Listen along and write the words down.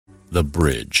The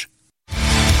Bridge.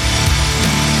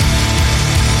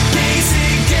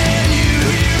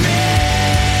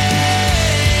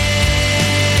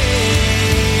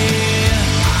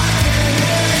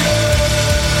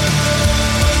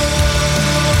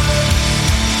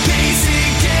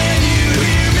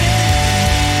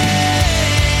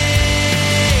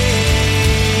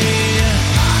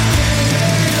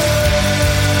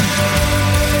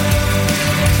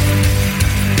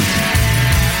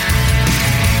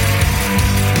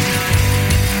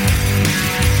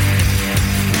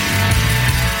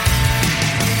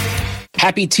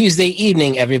 Happy Tuesday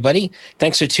evening, everybody.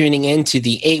 Thanks for tuning in to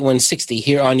the 8160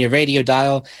 here on your radio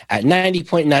dial at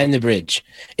 90.9 The Bridge.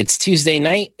 It's Tuesday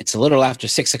night. It's a little after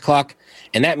 6 o'clock,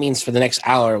 and that means for the next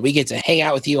hour, we get to hang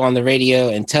out with you on the radio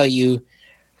and tell you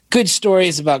good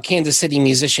stories about Kansas City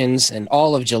musicians. And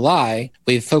all of July,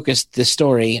 we've focused this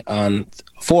story on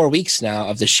 4 weeks now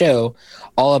of the show,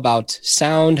 all about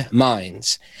Sound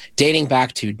Minds, dating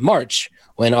back to March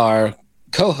when our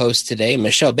co-host today,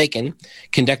 Michelle Bacon,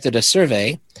 conducted a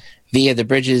survey via the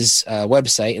Bridge's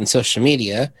website and social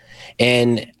media,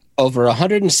 and over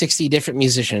 160 different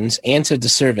musicians answered the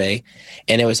survey,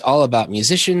 and it was all about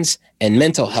musicians and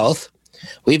mental health.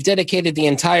 We've dedicated the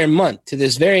entire month to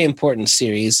this very important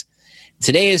series.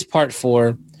 Today is part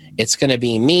 4. It's going to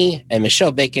be me and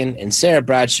Michelle Bacon and Sarah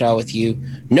Bradshaw with you.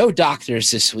 No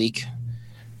doctors this week.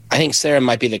 I think Sarah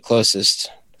might be the closest.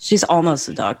 She's almost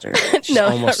a doctor. No,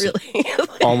 almost, not really.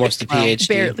 Almost a PhD.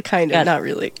 Barely, kind of, not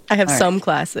really. I have some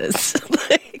classes.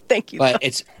 Thank you. But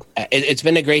it's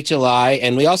been a great July,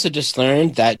 and we also just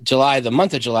learned that July, the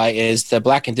month of July, is the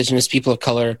Black Indigenous People of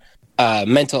Color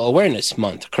Mental Awareness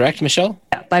Month. Correct, Michelle?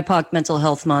 Yeah, BIPOC Mental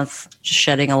Health Month, just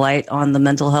shedding a light on the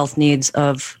mental health needs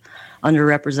of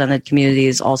underrepresented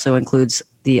communities, also includes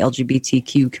the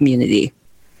LGBTQ community.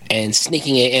 And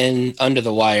sneaking it in under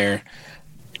the wire,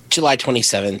 July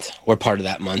 27th, we're part of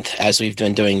that month, as we've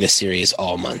been doing this series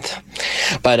all month.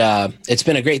 But it's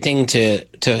been a great thing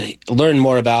to learn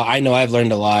more about. I know I've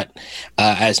learned a lot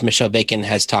as Michelle Bacon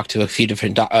has talked to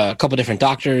a couple different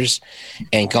doctors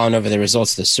and gone over the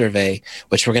results of the survey,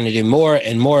 which we're going to do more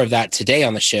and more of that today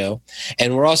on the show.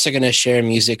 And we're also going to share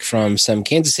music from some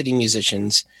Kansas City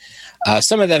musicians.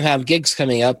 Some of them have gigs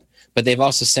coming up, but they've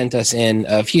also sent us in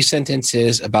a few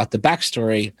sentences about the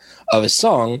backstory of a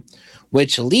song,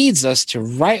 which leads us to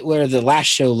right where the last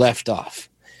show left off.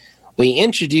 We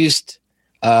introduced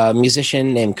a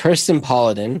musician named Kirsten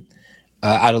Paladin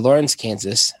out of Lawrence,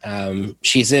 Kansas.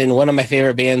 She's in one of my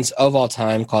favorite bands of all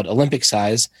time called Olympic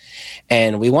Size,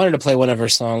 and we wanted to play one of her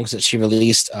songs that she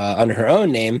released under her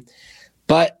own name,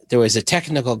 but there was a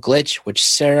technical glitch, which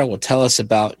Sarah will tell us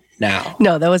about now.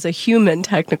 No, that was a human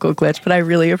technical glitch, but I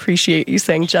really appreciate you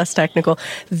saying just technical.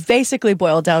 Basically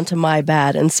boiled down to my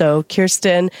bad. And so,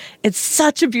 Kirsten, it's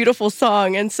such a beautiful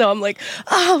song. And so I'm like,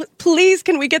 oh, please,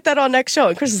 can we get that on next show?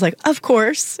 And Chris is like, of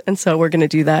course. And so we're going to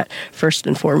do that first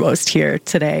and foremost here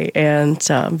today. And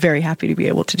I'm very happy to be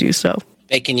able to do so.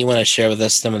 Bacon, you want to share with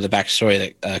us some of the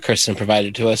backstory that Kirsten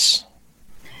provided to us?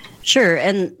 Sure.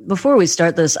 And before we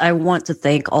start this, I want to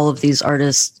thank all of these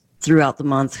artists throughout the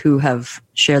month who have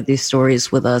shared these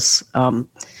stories with us.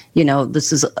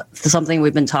 This is something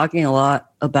we've been talking a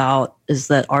lot about, is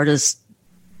that artists,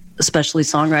 especially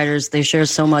songwriters, they share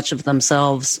so much of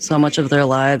themselves, so much of their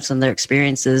lives and their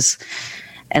experiences,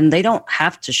 and they don't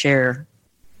have to share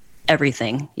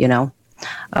everything,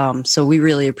 So we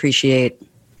really appreciate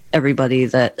everybody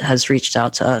that has reached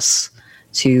out to us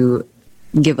to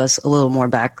give us a little more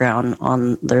background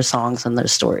on their songs and their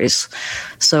stories.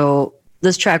 So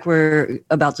this track we're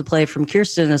about to play from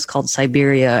Kirsten is called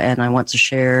Siberia, and I want to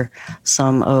share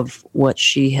some of what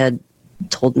she had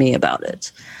told me about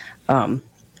it. Here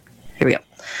we go.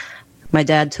 My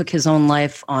dad took his own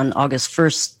life on August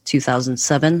 1st,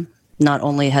 2007. Not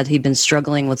only had he been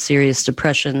struggling with serious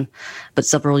depression, but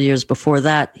several years before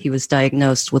that, he was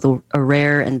diagnosed with a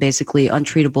rare and basically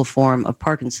untreatable form of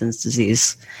Parkinson's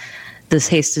disease. This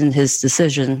hastened his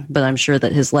decision, but I'm sure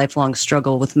that his lifelong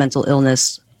struggle with mental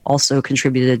illness also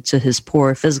contributed to his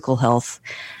poor physical health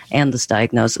and this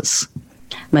diagnosis.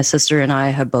 My sister and I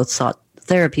have both sought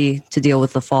therapy to deal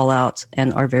with the fallout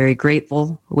and are very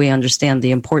grateful. We understand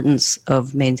the importance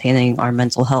of maintaining our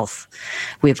mental health.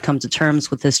 We have come to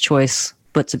terms with this choice,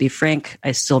 but to be frank,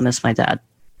 I still miss my dad.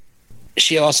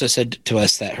 She also said to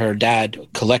us that her dad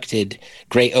collected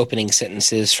great opening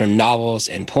sentences from novels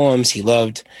and poems he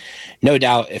loved. No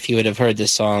doubt if he would have heard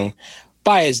this song,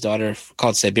 by his daughter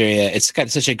called Siberia. It's got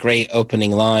such a great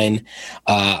opening line.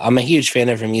 I'm a huge fan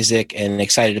of her music and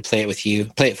excited to play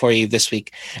it for you this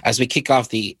week as we kick off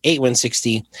the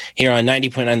 8160 here on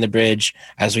 90.9 The Bridge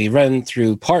as we run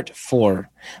through part 4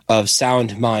 of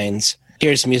Sound Minds.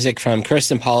 Here's music from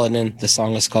Kirsten Paladin. The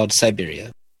song is called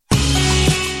Siberia.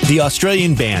 The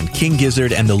Australian band King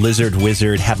Gizzard and the Lizard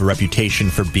Wizard have a reputation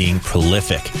for being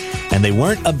prolific, and they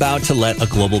weren't about to let a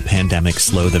global pandemic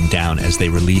slow them down as they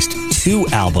released 2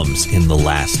 albums in the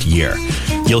last year.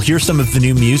 You'll hear some of the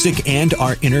new music and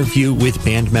our interview with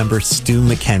band member Stu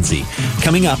McKenzie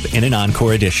coming up in an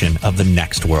encore edition of The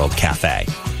Next World Cafe.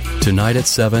 Tonight at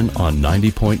 7 on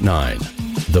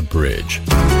 90.9 The Bridge.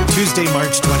 Tuesday,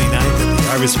 March 29th at the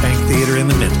Arvis Bank Theater in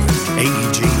the Midland.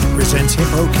 AEG presents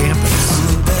Hippo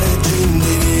Campus.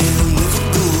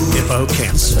 Hippo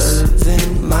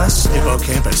Campus. Hippo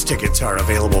Campus tickets are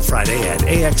available Friday at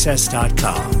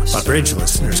AXS.com. But Bridge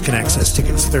listeners can access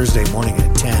tickets Thursday morning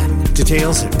at 10.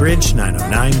 Details at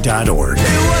bridge909.org.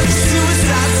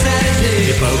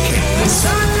 Hippo Campus.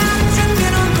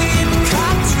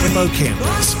 Hippo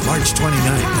Campus, March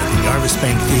 29th at the Arvis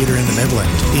Bank Theater in the Midland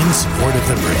in support of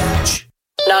the Bridge.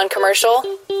 Non-commercial,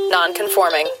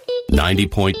 non-conforming.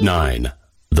 90.9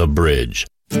 The Bridge.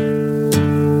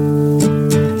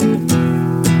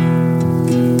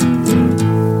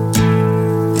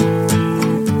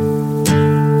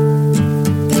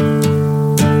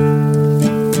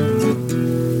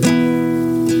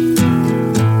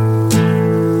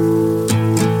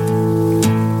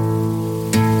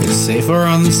 Safer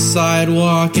on the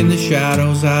sidewalk in the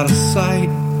shadows out of sight.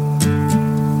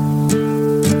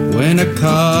 When a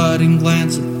cutting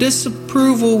glance of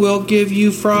disapproval will give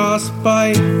you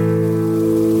frostbite.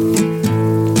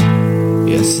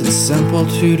 Yes, it's simple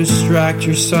to distract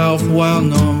yourself while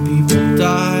knowing people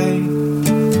die.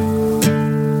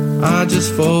 I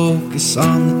just focus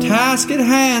on the task at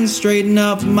hand, straighten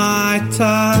up my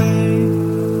tie.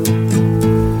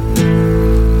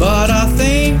 But I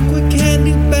think we can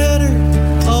do better,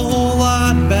 a whole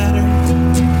lot better,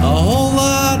 a whole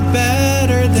lot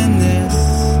better than this.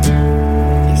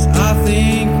 Yes, I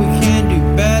think we can do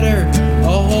better,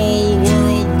 a whole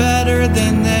world better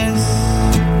than this.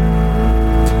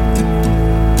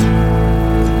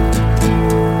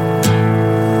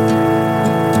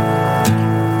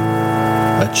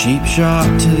 A cheap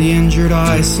shot to the injured,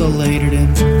 isolated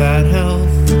in bad health.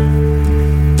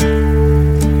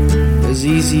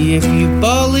 Easy if you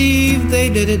believe they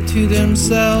did it to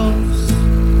themselves.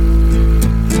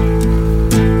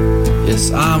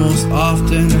 Yes, I most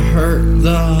often hurt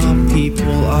the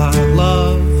people I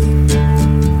love,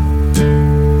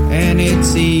 and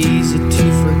it's easy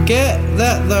to forget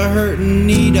that the hurting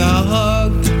need a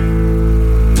hug.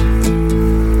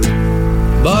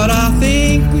 But I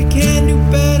think we can do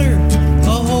better,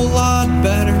 a whole lot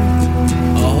better,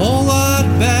 a whole lot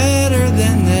better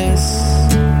than this.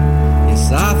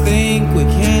 I think we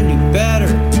can do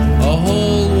better, a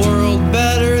whole world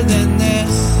better than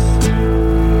this.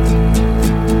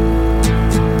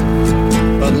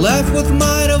 But left with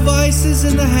my devices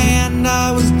in the hand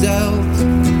I was dealt,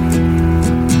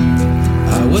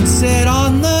 I would sit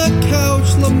on the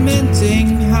couch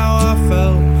lamenting how I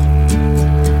felt.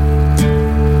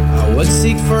 I would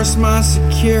seek first my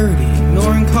security,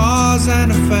 ignoring cause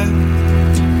and effect.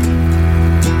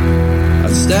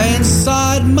 I'd stay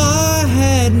inside my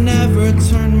head, never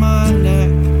turn my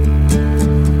neck.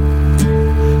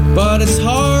 But it's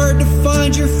hard to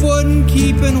find your footing,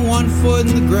 keeping one foot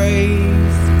in the grave.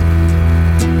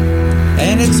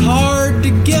 And it's hard to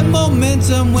get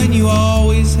momentum when you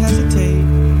always hesitate.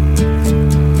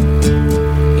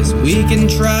 Yes, we can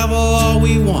travel all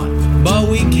we want, but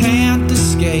we can't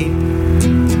escape.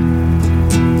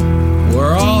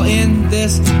 We're all in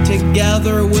this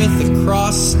together with a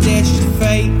cross-stitched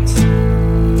fate.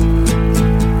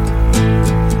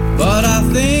 But I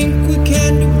think we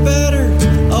can do better,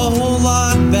 a whole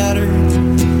lot better,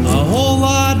 a whole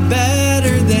lot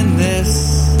better than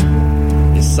this.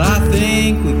 Yes, I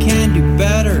think we can do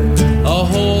better, a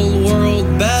whole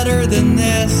world better than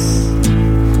this.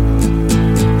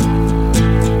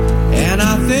 And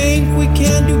I think we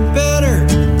can do better,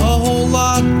 a whole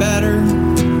lot better.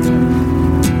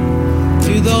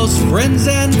 To those friends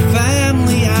and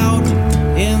family out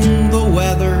in the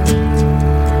weather,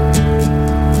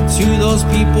 to those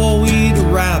people we'd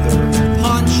rather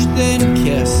punch than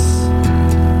kiss,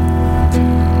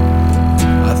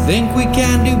 I think we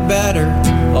can do better,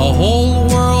 a whole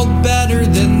world better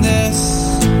than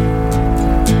this.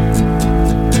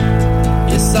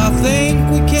 Yes, I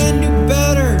think we can do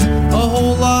better, a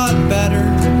whole lot better,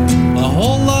 a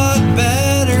whole lot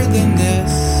better than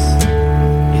this.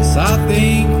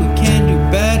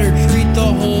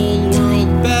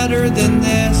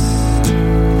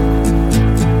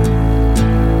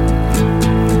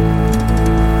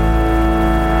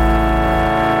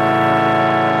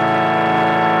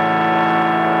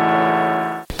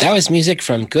 That was music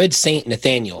from Good Saint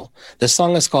Nathaniel. The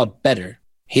song is called Better.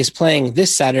 He's playing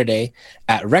this Saturday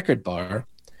at Record Bar.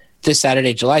 This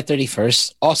Saturday, July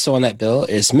 31st. Also on that bill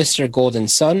is Mr. Golden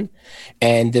Sun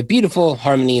and the beautiful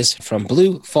harmonies from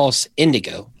Blue False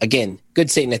Indigo. Again, Good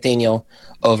Saint Nathaniel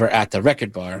over at the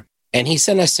Record Bar. And he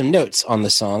sent us some notes on the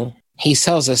song. He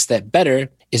tells us that Better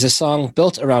is a song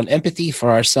built around empathy for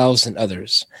ourselves and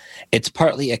others. It's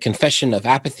partly a confession of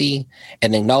apathy,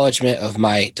 an acknowledgement of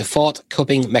my default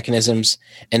coping mechanisms,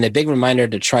 and a big reminder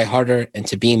to try harder and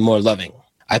to be more loving.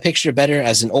 I picture Better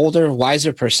as an older,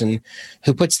 wiser person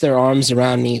who puts their arms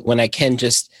around me when I can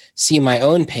just see my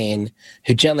own pain,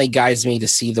 who gently guides me to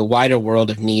see the wider world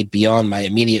of need beyond my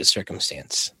immediate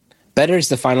circumstance. Better is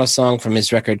the final song from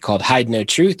his record called Hide No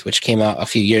Truth, which came out a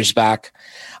few years back.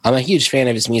 I'm a huge fan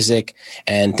of his music,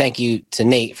 and thank you to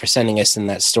Nate for sending us in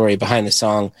that story behind the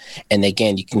song. And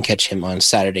again, you can catch him on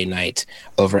Saturday night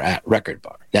over at Record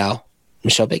Bar. Now,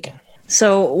 Michelle Bacon.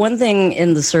 So one thing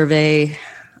in the survey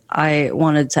I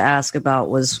wanted to ask about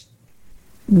was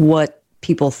what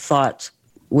people thought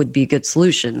would be good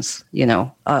solutions. You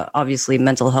know, obviously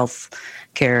mental health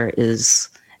care is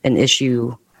an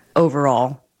issue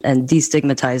overall, and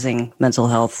destigmatizing mental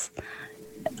health,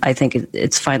 I think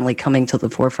it's finally coming to the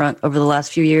forefront over the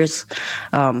last few years.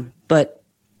 But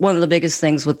one of the biggest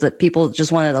things was that people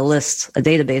just wanted a list, a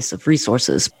database of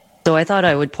resources. So I thought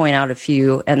I would point out a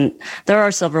few, and there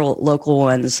are several local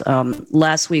ones.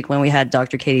 Last week when we had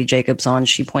Dr. Katie Jacobs on,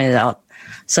 she pointed out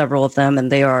several of them,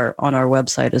 and they are on our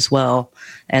website as well.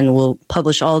 And we'll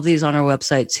publish all of these on our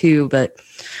website too. But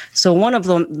so one of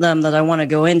them that I want to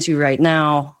go into right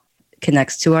now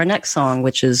connects to our next song,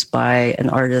 which is by an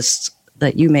artist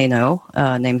that you may know,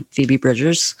 named Phoebe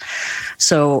Bridgers.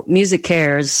 So Music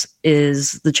Cares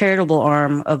is the charitable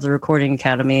arm of the Recording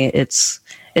Academy. It's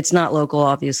not local,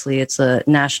 obviously. It's a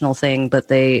national thing, but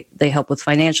they help with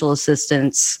financial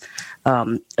assistance,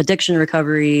 addiction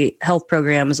recovery, health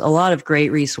programs, a lot of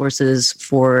great resources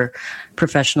for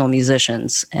professional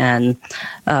musicians. And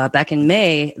back in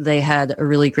May, they had a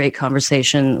really great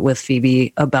conversation with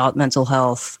Phoebe about mental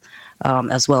health,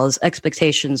 as well as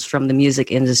expectations from the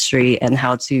music industry and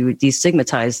how to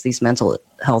destigmatize these mental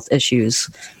health issues,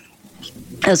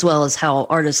 as well as how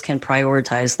artists can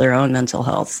prioritize their own mental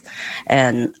health.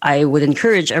 And I would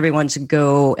encourage everyone to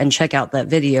go and check out that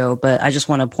video, but I just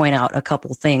want to point out a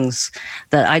couple things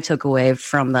that I took away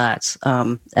from that,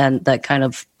 and that kind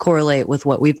of correlate with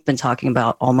what we've been talking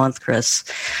about all month, Chris.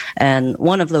 And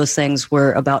one of those things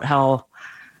were about how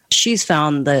she's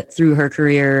found that through her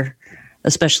career,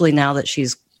 especially now that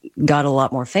she's got a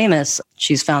lot more famous,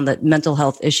 she's found that mental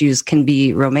health issues can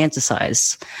be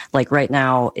romanticized. Like right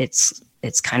now, it's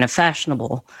kind of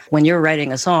fashionable. When you're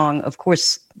writing a song, of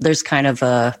course, there's kind of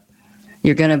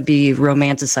you're going to be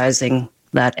romanticizing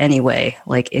that anyway,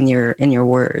 like in your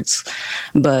words.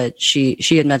 But she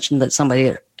had mentioned that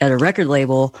somebody at a record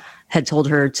label had told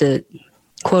her to,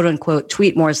 quote unquote,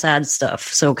 tweet more sad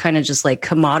stuff. So kind of just like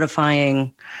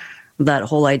commodifying that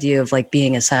whole idea of like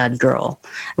being a sad girl,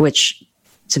 which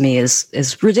to me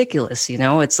is ridiculous. You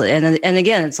know, it's, and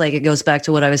again, it's like, it goes back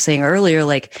to what I was saying earlier,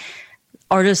 like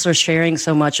artists are sharing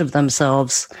so much of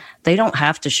themselves. They don't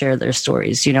have to share their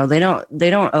stories. You know, they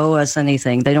don't owe us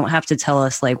anything. They don't have to tell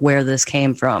us like where this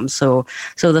came from. So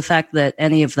the fact that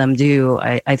any of them do,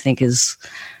 I think is,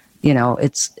 you know,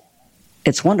 it's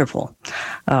wonderful.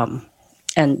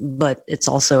 But it's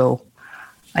also,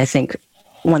 I think,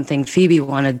 one thing Phoebe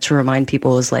wanted to remind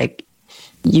people is like,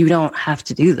 you don't have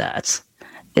to do that.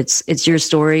 It's your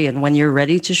story. And when you're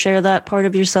ready to share that part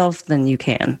of yourself, then you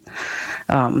can.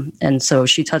 And so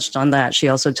she touched on that. She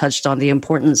also touched on the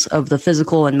importance of the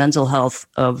physical and mental health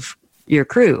of your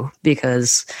crew,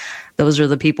 because those are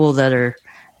the people that are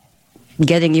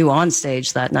getting you on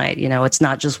stage that night. You know, it's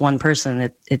not just one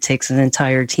person. It takes an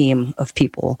entire team of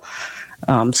people.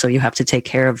 So you have to take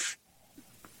care of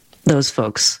those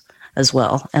folks as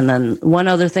well. And then one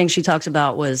other thing she talked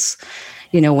about was,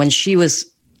 you know, when she was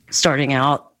starting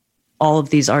out, all of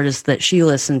these artists that she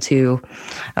listened to,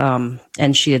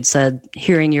 and she had said,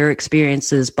 hearing your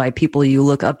experiences by people you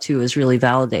look up to is really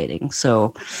validating.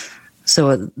 So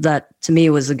that to me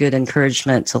was a good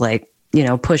encouragement to, like, you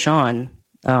know, push on.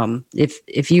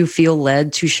 If you feel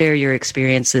led to share your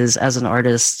experiences as an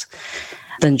artist,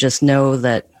 then just know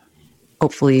that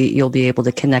hopefully you'll be able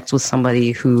to connect with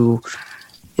somebody who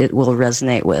it will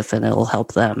resonate with, and it'll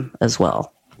help them as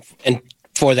well. And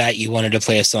for that, you wanted to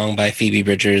play a song by Phoebe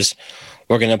Bridgers.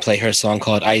 We're going to play her song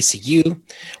called ICU,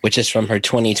 which is from her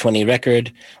 2020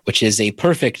 record, which is a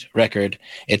perfect record.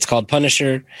 It's called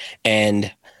Punisher.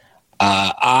 And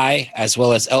I, as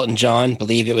well as Elton John,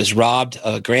 believe it was robbed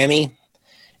of a Grammy.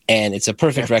 and it's a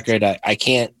perfect record.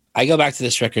 I go back to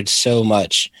this record so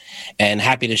much, and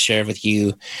happy to share with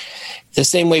you the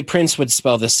same way Prince would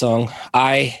spell this song,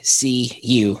 I See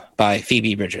You by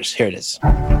Phoebe Bridgers. Here it is.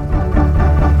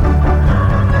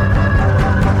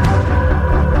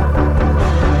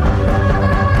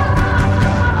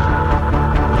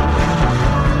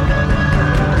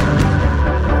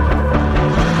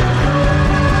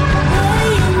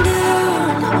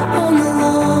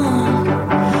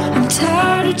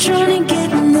 Trying to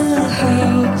get in the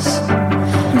house,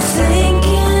 I'm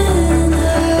thinking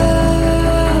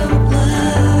out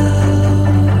loud.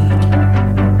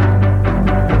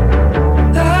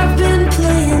 I've been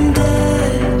playing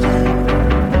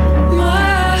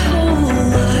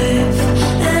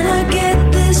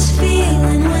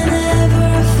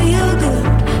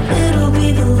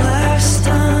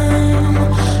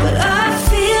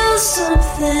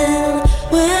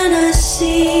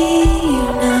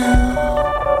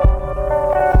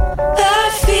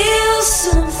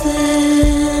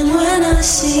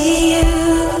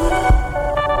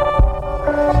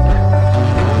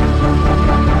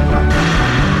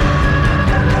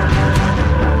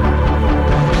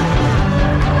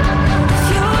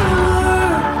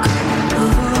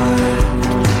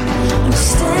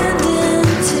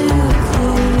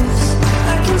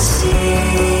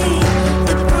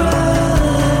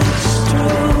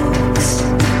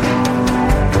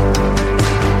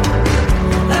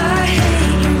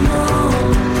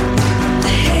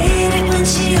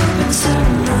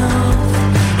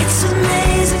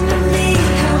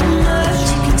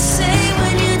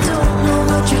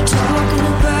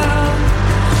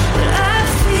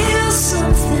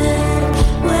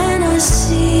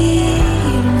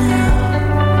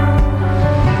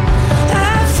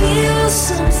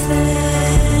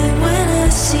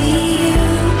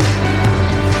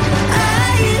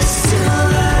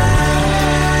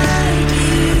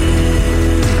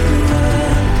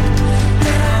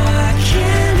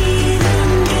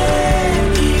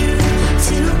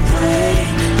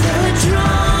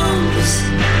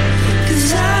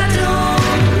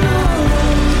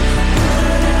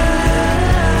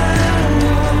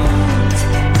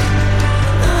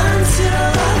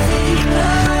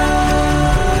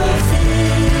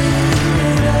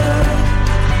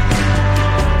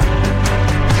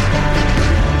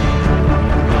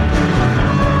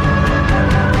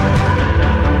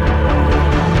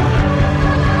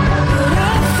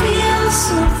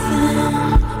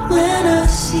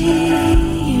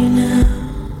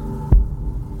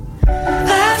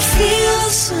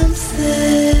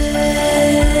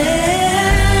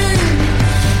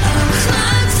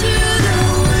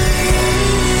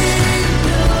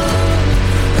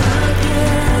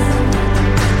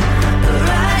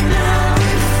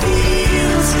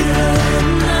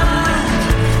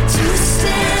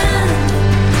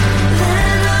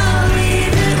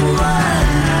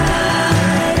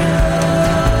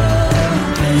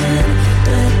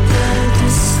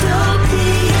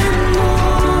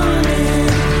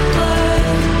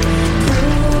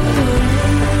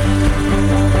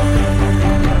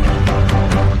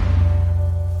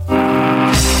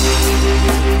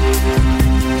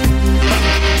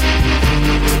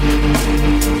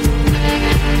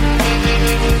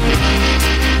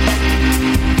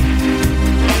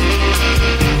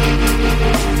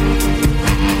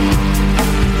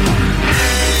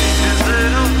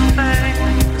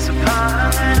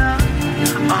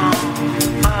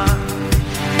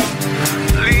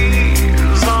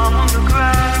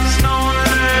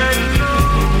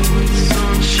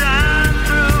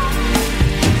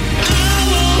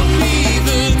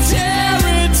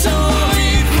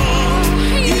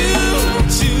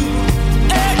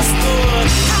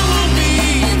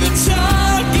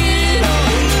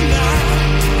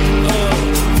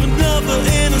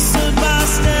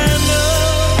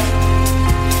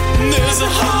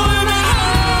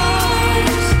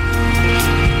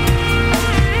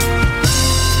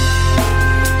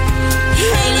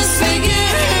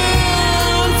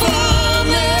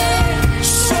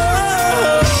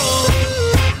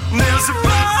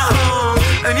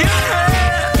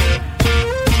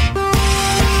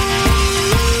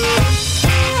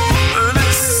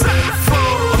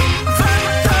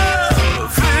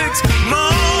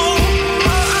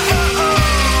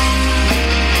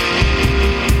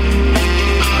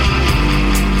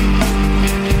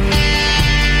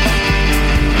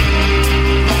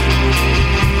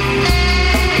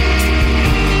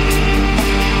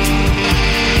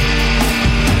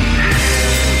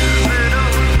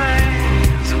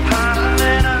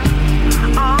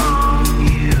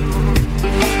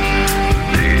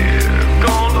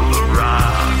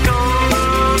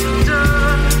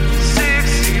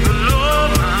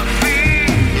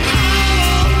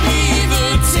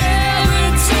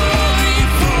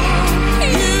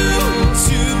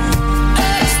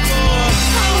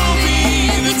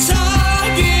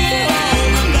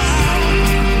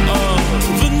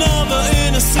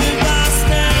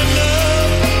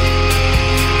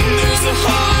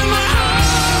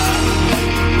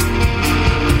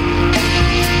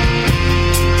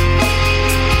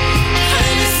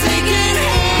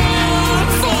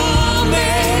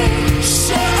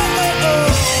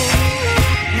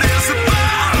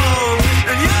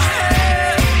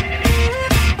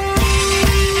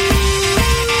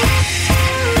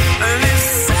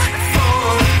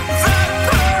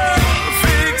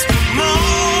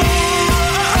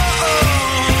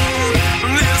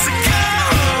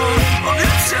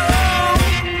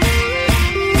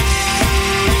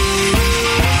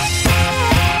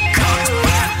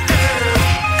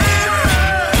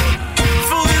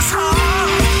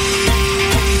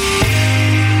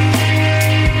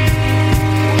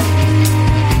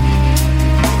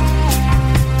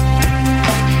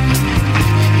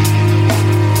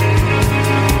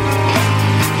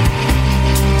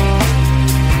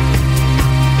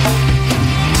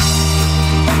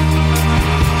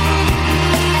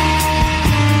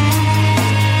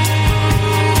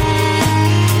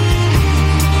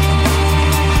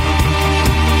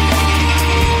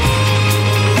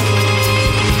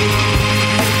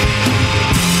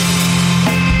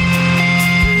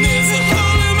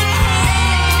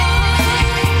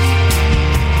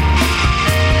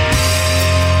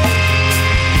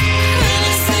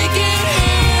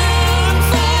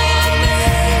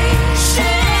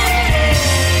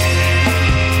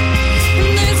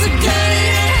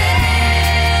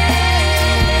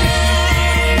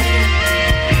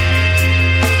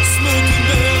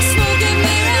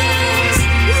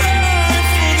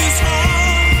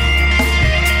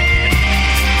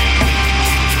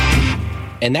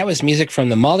And that was music from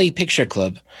the Molly Picture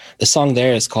Club. The song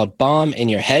there is called Bomb in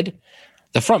Your Head.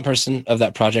 The front person of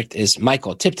that project is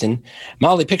Michael Tipton.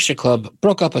 Molly Picture Club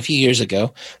broke up a few years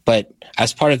ago, but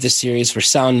as part of this series for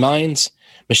Sound Minds,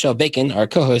 Michelle Bacon, our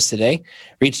co-host today,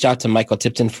 reached out to Michael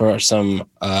Tipton for some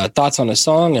thoughts on a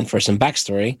song and for some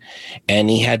backstory, and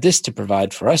he had this to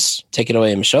provide for us. Take it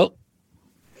away, Michelle.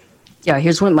 Yeah,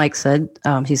 here's what Mike said.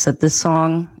 He said, this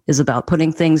song is about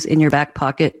putting things in your back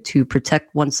pocket to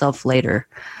protect oneself later.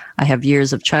 I have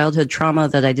years of childhood trauma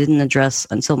that I didn't address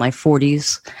until my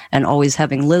 40s, and always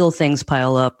having little things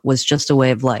pile up was just a way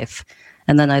of life.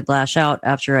 And then I'd lash out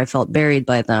after I felt buried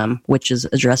by them, which is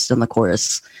addressed in the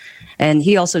chorus. And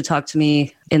he also talked to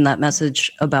me in that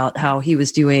message about how he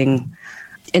was doing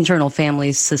internal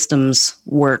family systems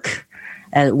work,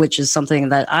 which is something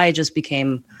that I just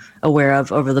became aware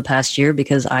of over the past year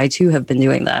because I too have been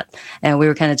doing that. And we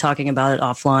were kind of talking about it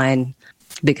offline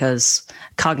because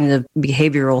cognitive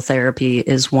behavioral therapy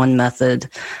is one method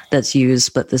that's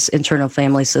used, but this internal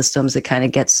family systems, it kind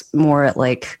of gets more at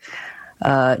like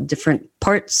different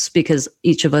parts because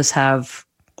each of us have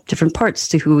different parts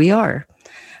to who we are.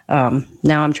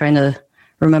 Now I'm trying to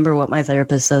remember what my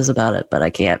therapist says about it, but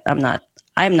I can't. I'm not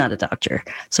a doctor,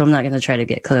 so I'm not going to try to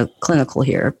get clinical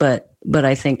here, but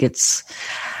I think it's,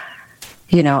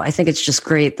 I think it's just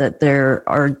great that there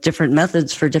are different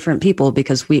methods for different people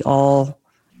because we all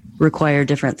require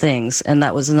different things. And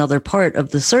that was another part of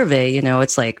the survey.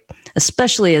 It's like,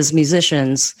 especially as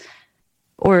musicians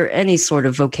or any sort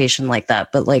of vocation like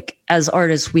that, but like as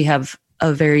artists, we have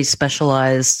a very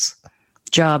specialized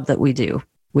job that we do.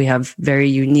 We have very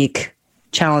unique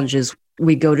challenges.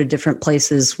 We go to different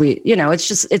places.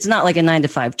 It's not like a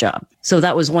 9-to-5 job. So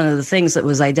that was one of the things that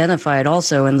was identified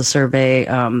also in the survey,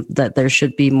 that there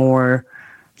should be more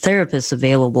therapists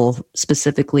available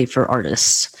specifically for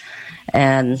artists.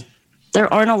 And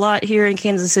there aren't a lot here in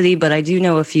Kansas City, but I do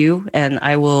know a few, and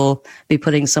I will be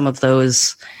putting some of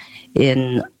those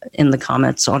in the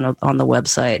comments on the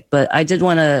website. But I did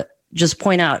want to just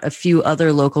point out a few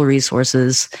other local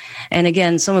resources. And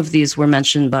again, some of these were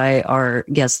mentioned by our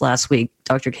guest last week,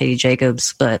 Dr. Katie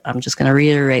Jacobs, but I'm just going to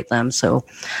reiterate them. So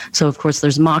of course,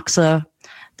 there's MOXA,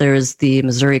 there's the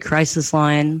Missouri Crisis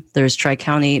Line, there's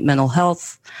Tri-County Mental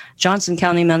Health, Johnson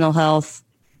County Mental Health,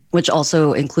 which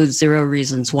also includes Zero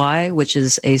Reasons Why, which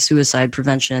is a suicide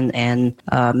prevention and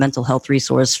mental health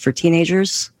resource for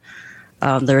teenagers.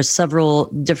 There are several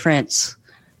different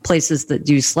places that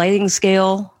do sliding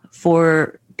scale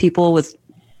for people with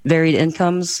varied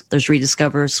incomes. There's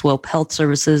Rediscover, Swope Health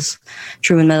Services,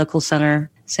 Truman Medical Center,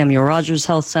 Samuel Rogers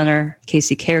Health Center,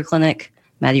 Casey Care Clinic,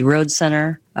 Mattie Rhodes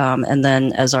Center. And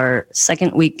then as our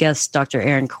second week guest, Dr.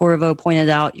 Aaron Corvo pointed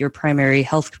out, your primary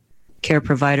health care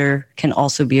provider can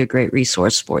also be a great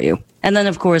resource for you. And then,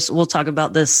 of course, we'll talk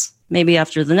about this maybe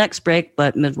after the next break,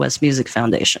 but Midwest Music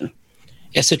Foundation.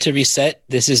 Yeah, so to reset,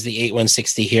 this is the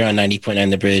 8160 here on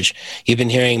 90.9 The Bridge. You've been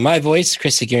hearing my voice,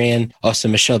 Chris Segurian, also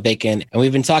Michelle Bacon, and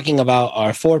we've been talking about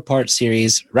our 4-part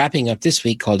series wrapping up this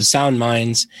week called Sound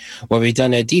Minds, where we've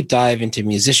done a deep dive into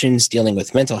musicians dealing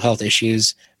with mental health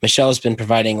issues. Michelle's been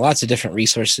providing lots of different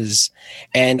resources,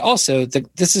 and also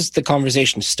this is the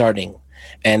conversation starting.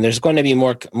 And there's going to be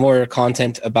more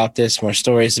content about this, more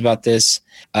stories about this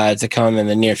to come in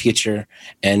the near future.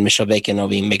 And Michelle Bacon will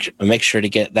make sure to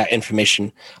get that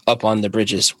information up on the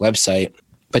Bridges website.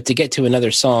 But to get to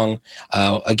another song,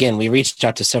 again, we reached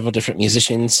out to several different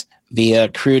musicians via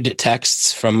crude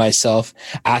texts from myself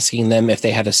asking them if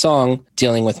they had a song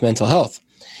dealing with mental health.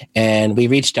 And we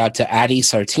reached out to Addie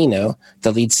Sartino,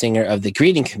 the lead singer of the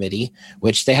Greeting Committee,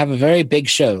 which they have a very big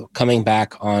show coming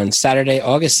back on Saturday,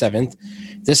 August 7th.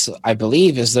 This, I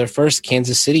believe, is their first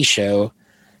Kansas City show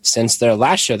since their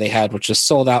last show they had, which was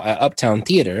sold out at Uptown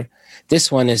Theater.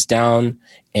 This one is down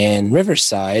in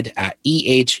Riverside at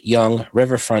E.H. Young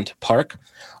Riverfront Park.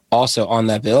 Also on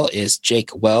that bill is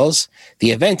Jake Wells. The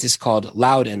event is called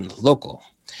Loud and Local.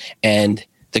 And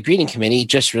the Greeting Committee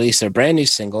just released a brand new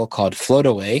single called Float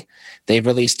Away. They've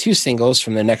released 2 singles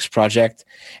from their next project,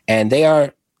 and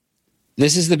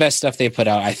this is the best stuff they put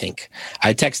out, I think.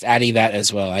 I text Addie that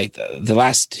as well. The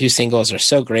last 2 singles are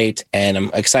so great, and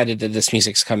I'm excited that this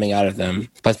music's coming out of them.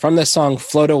 But from the song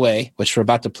Float Away, which we're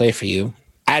about to play for you,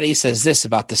 Addie says this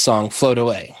about the song Float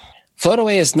Away. Float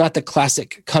Away is not the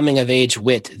classic coming-of-age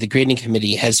wit the Greeting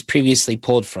Committee has previously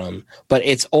pulled from, but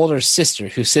its older sister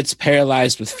who sits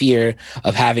paralyzed with fear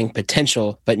of having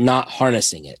potential but not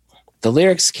harnessing it. The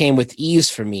lyrics came with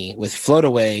ease for me with Float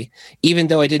Away, even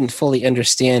though I didn't fully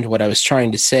understand what I was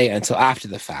trying to say until after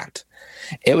the fact.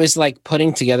 It was like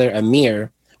putting together a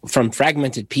mirror from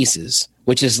fragmented pieces,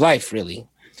 which is life, really.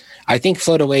 I think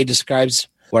Float Away describes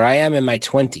where I am in my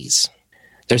 20s.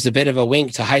 There's a bit of a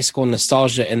wink to high school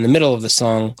nostalgia in the middle of the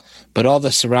song, but all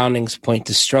the surroundings point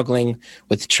to struggling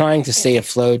with trying to stay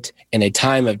afloat in a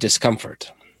time of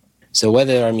discomfort. So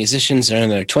whether our musicians are in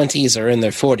their 20s or in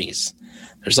their 40s,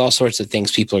 there's all sorts of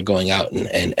things people are going out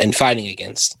and fighting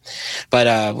against.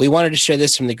 But we wanted to share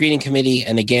this from the Greeting Committee.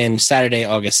 And again, Saturday,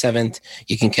 August 7th,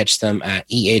 you can catch them at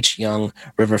E.H. Young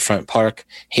Riverfront Park.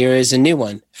 Here is a new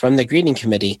one from the Greeting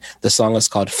Committee. The song is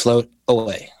called Float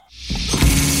Away.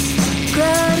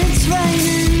 Glad it's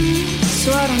raining,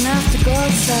 so I don't have to go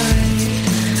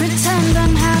outside. Pretend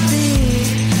I'm happy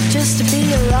just to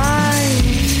be alive.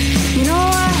 You know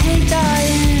I hate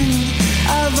dying,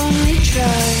 I've only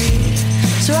tried.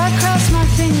 So I cross my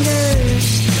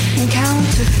fingers and count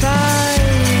to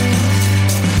 5.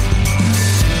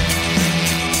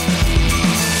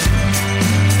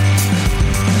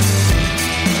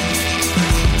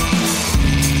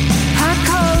 I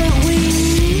call it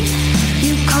weed,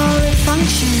 you call it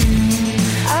function.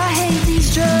 I hate these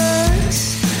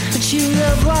drugs, but you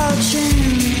love watching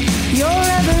your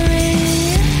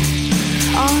reverie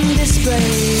on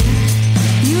display.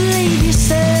 You leave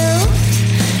yourself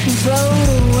and float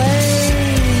away.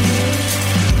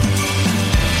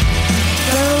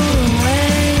 Float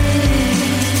away.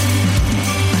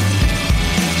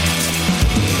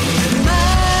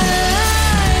 My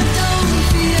life don't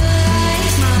feel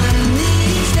like mine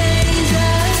these days. I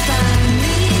find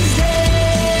these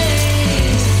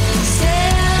days.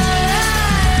 Still I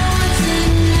once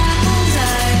an apple's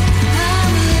eye.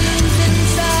 I'm loose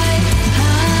inside.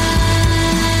 I'm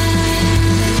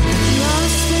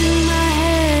lost in my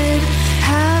head.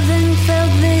 Haven't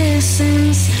felt this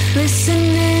since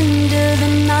listening to the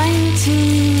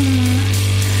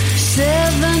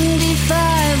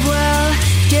 1975. Well,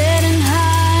 getting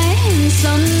high in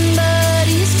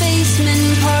somebody's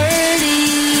basement party.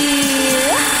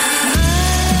 My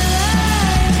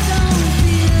life don't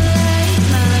feel like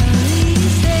mine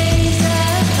these days. I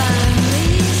find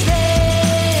these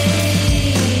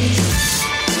days.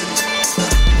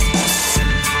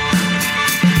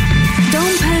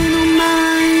 Don't pay no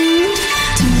mind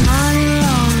to my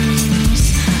alarms.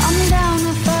 I'm down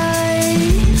to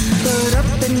fight, but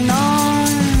up in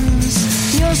arms.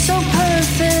 You're so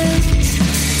perfect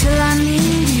till I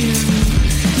need you.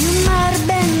 You might have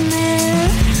been there,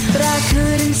 but I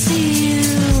couldn't see you.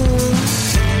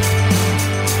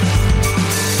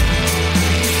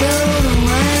 Float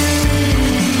away.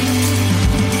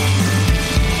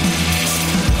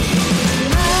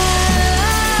 My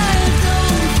life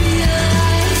don't feel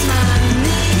like mine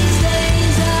these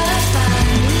days. I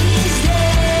find these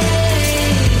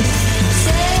days.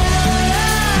 Still I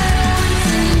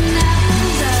once an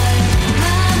apple's eye.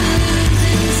 I'm loose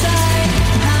inside.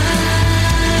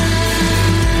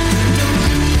 Don't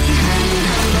let me hang out on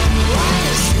the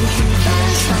water, sinking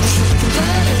fast. I'm sick of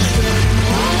others, but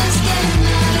water's getting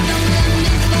out. Don't let me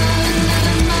fall another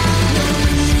mile. Don't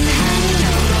let me hang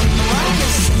out on the water,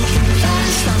 sinking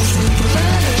fast. I'm sick of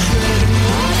others, but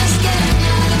water's getting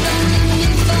out. Don't let me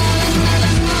fall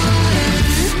another mile.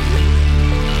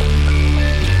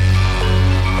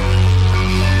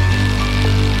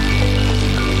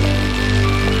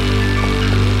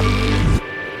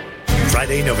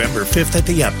 Friday, November 5th at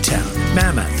the Uptown,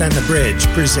 Mammoth and the Bridge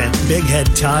present Big Head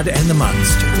Todd and the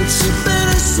Monsters. It's a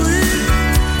bittersweet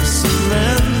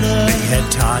surrender. Big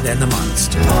Head Todd and the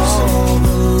Monsters. All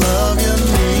the love you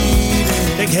need.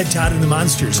 Big Head Todd and the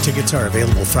Monsters tickets are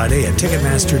available Friday at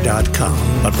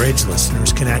Ticketmaster.com. But Bridge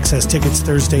listeners can access tickets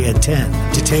Thursday at 10.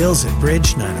 Details at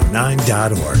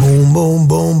bridge909.org. Boom, boom,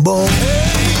 boom, boom.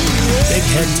 Big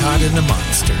Head Todd and the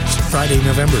Monsters, Friday,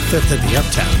 November 5th at the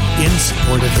Uptown, in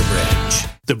support of the Bridge.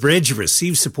 The Bridge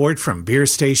receives support from Beer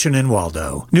Station in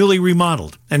Waldo, newly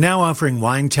remodeled, and now offering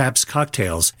wine taps,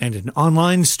 cocktails, and an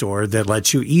online store that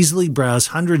lets you easily browse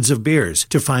hundreds of beers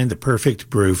to find the perfect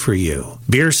brew for you.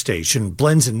 Beer Station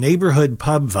blends a neighborhood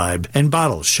pub vibe and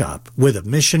bottle shop with a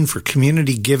mission for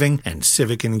community giving and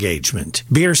civic engagement.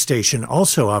 Beer Station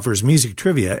also offers music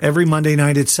trivia every Monday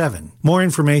night at 7. More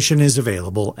information is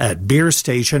available at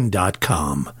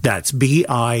beerstation.com. That's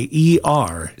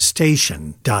BIER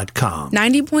station.com.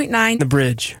 90.9 The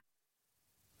Bridge.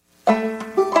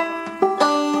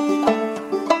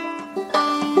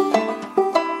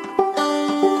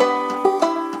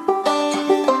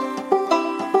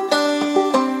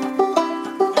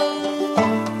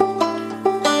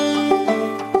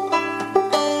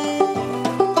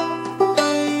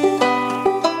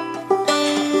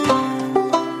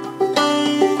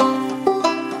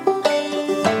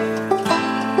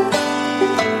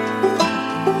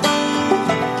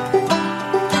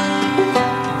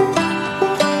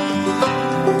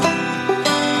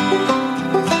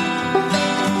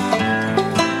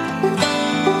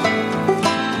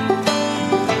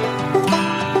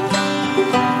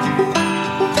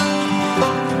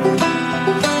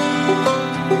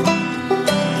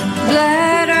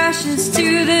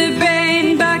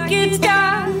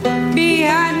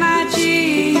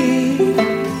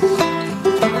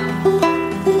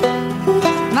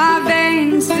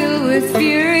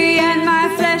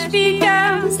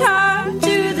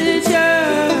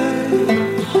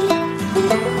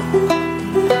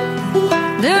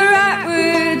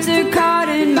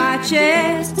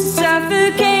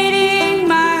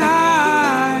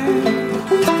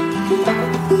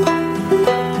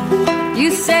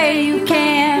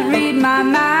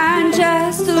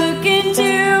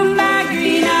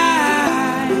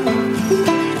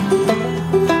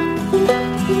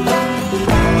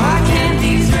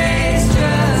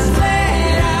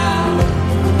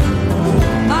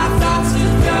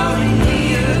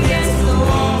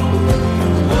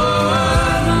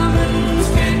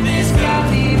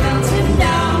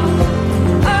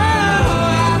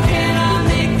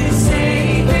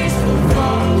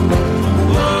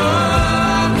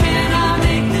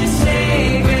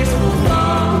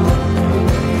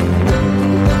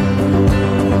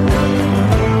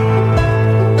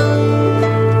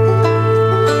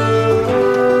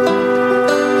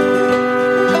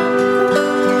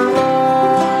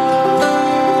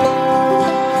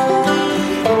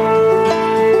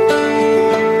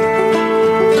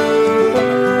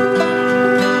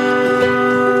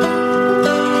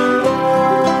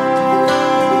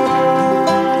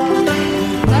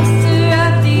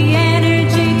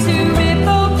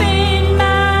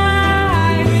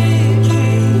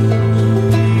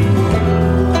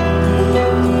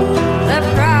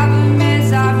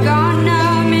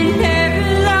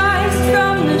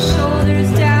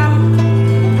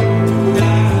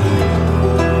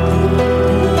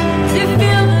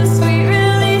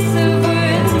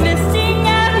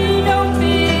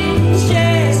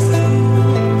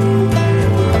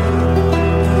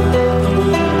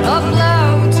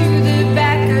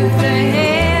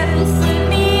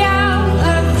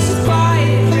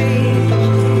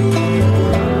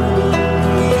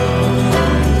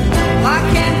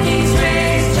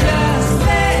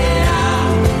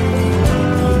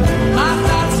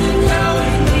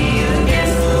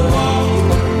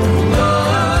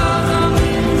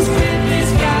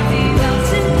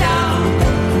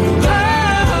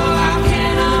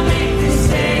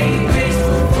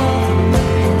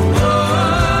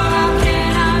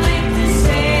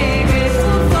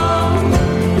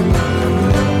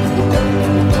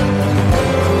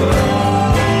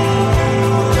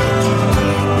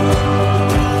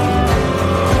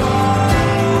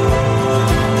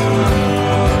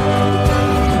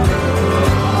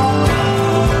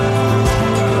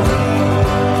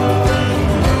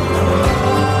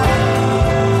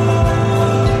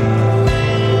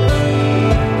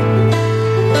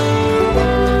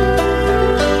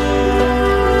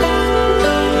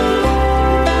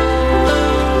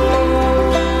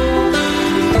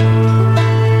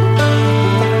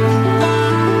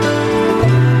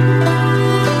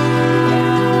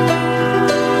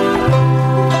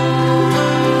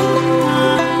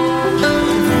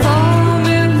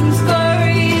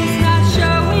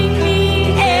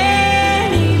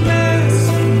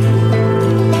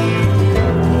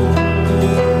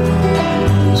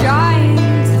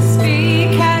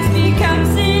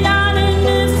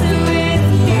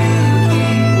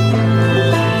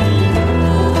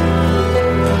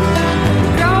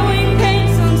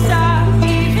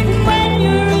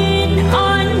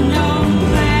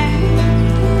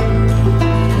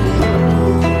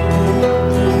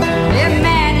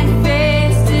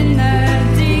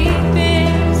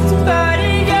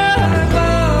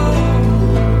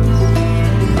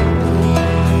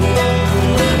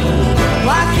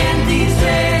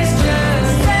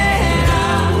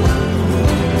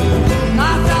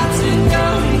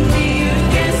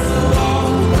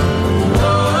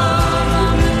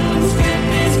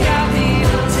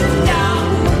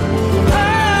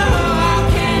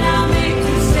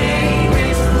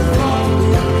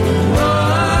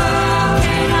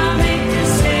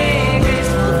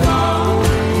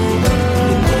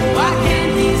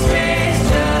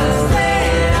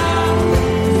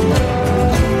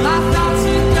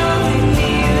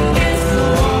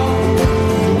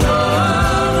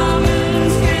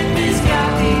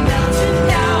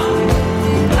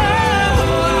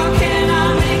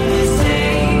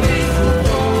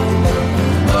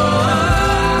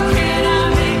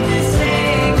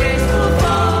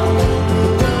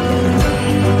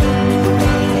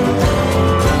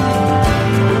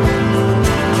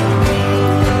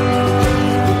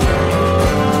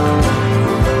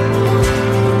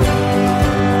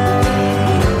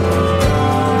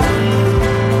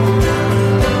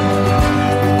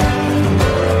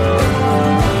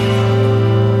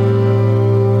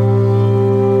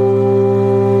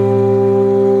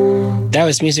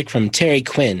 was music from Terry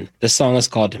Quinn. The song is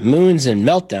called Moons and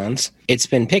Meltdowns. It's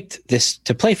been picked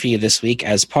to play for you this week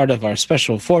as part of our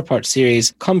special 4-part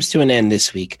series comes to an end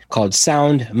this week called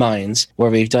Sound Minds, where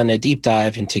we've done a deep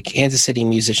dive into Kansas City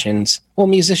musicians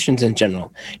in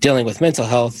general, dealing with mental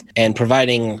health and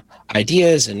providing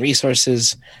ideas and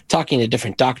resources, talking to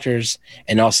different doctors,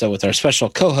 and also with our special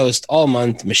co-host all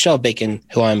month, Michelle Bacon,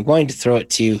 who I'm going to throw it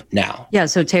to now. Yeah,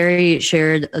 so Terry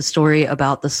shared a story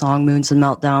about the song Moons and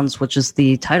Meltdowns, which is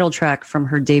the title track from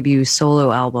her debut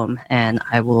solo album, and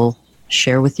I will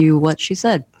share with you what she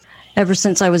said. Ever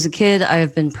since I was a kid, I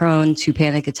have been prone to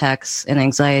panic attacks and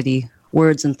anxiety.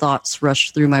 Words and thoughts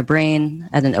rush through my brain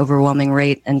at an overwhelming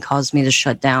rate and cause me to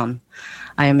shut down.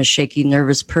 I am a shaky,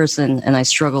 nervous person, and I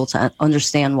struggle to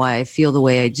understand why I feel the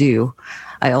way I do.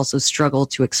 I also struggle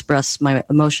to express my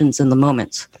emotions in the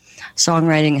moment.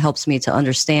 Songwriting helps me to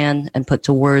understand and put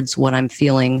to words what I'm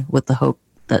feeling with the hope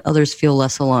that others feel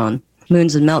less alone.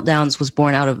 Moons and Meltdowns was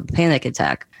born out of a panic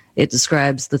attack. It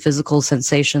describes the physical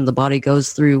sensation the body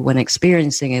goes through when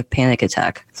experiencing a panic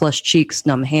attack. Flushed cheeks,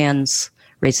 numb hands,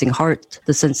 racing heart,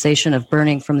 the sensation of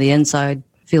burning from the inside,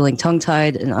 feeling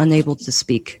tongue-tied and unable to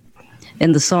speak.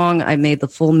 In the song, I made the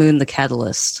full moon the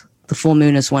catalyst. The full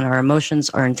moon is when our emotions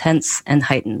are intense and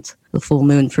heightened. The full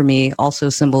moon for me also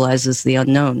symbolizes the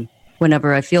unknown.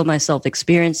 Whenever I feel myself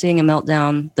experiencing a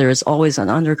meltdown, there is always an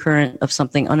undercurrent of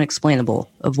something unexplainable,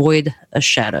 a void, a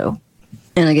shadow.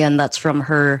 And again, that's from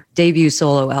her debut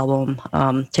solo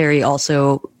album. Terry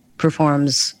also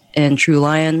performs in True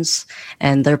Lions,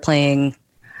 and they're playing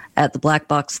at the Black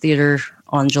Box Theater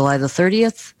on July the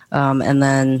 30th. And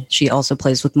then she also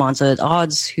plays with Monta at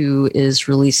Odds, who is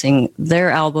releasing their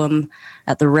album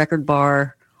at the Record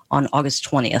Bar on August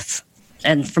 20th.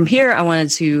 And from here, I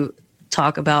wanted to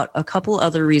talk about a couple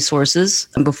other resources.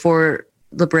 And before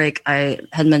the break, I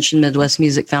had mentioned Midwest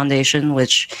Music Foundation,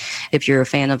 which if you're a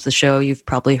fan of the show, you've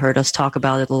probably heard us talk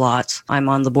about it a lot. I'm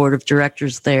on the board of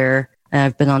directors there, and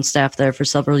I've been on staff there for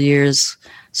several years.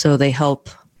 So they help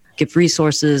give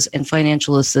resources and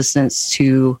financial assistance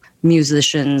to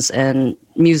musicians and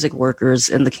music workers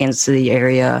in the Kansas City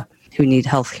area who need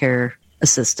healthcare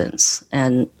assistance.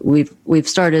 And we've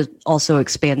started also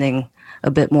expanding a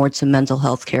bit more to mental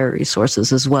health care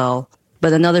resources as well.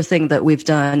 But another thing that we've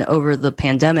done over the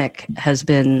pandemic has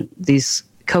been these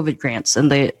COVID grants,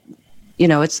 and they,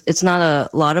 it's not a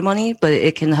lot of money, but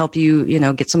it can help you,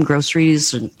 get some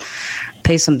groceries and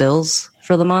pay some bills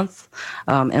for the month.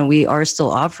 And we are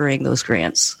still offering those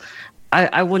grants.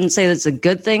 I wouldn't say that's a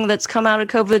good thing that's come out of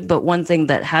COVID, but one thing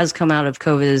that has come out of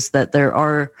COVID is that there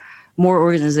are more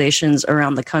organizations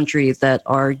around the country that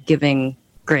are giving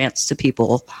grants to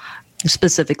people,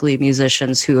 specifically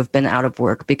musicians who have been out of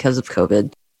work because of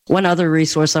COVID. One other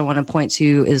resource I want to point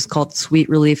to is called Sweet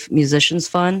Relief Musicians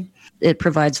Fund. It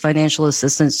provides financial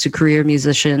assistance to career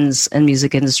musicians and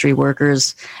music industry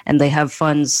workers, and they have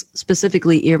funds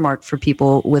specifically earmarked for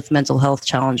people with mental health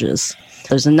challenges.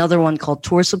 There's another one called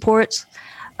Tour Support.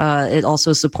 It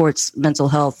also supports mental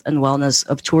health and wellness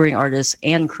of touring artists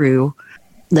and crew.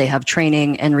 They have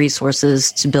training and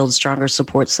resources to build stronger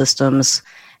support systems,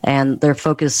 and their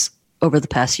focus over the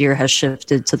past year has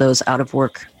shifted to those out of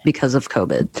work because of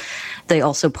COVID. They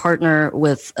also partner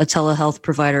with a telehealth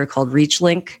provider called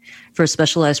ReachLink for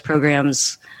specialized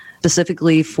programs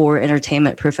specifically for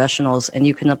entertainment professionals, and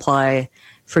you can apply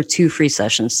for 2 free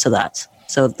sessions to that.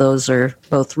 So those are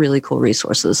both really cool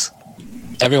resources.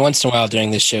 Every once in a while during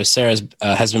this show, Sarah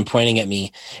has been pointing at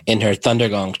me in her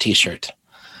Thundergong t-shirt.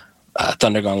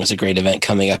 Thundergong is a great event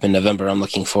coming up in November I'm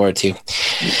looking forward to.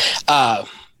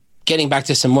 Getting back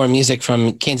to some more music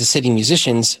from Kansas City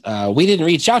musicians, we didn't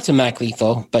reach out to Mac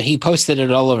Lethal, but he posted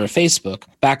it all over Facebook.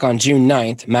 Back on June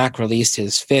 9th, Mac released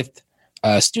his 5th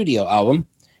studio album,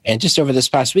 and just over this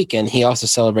past weekend, he also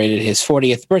celebrated his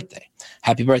 40th birthday.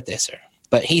 Happy birthday, sir.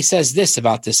 But he says this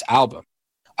about this album.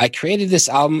 I created this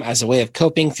album as a way of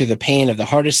coping through the pain of the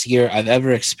hardest year I've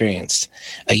ever experienced.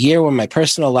 A year where my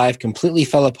personal life completely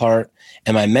fell apart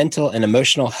and my mental and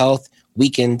emotional health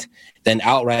weakened, then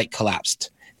outright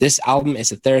collapsed. This album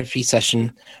is a therapy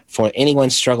session for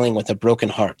anyone struggling with a broken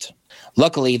heart.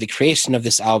 Luckily, the creation of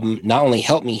this album not only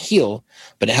helped me heal,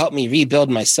 but it helped me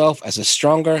rebuild myself as a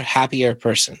stronger, happier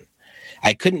person.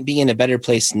 I couldn't be in a better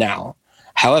place now.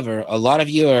 However, a lot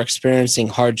of you are experiencing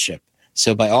hardship,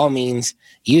 so by all means,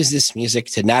 use this music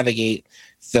to navigate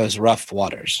those rough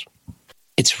waters.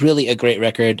 It's really a great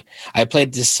record. I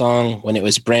played this song when it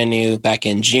was brand new back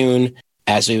in June.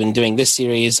 As we've been doing this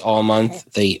series all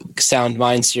month, the Sound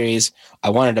Mind series, I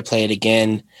wanted to play it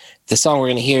again. The song we're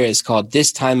going to hear is called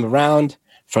This Time Around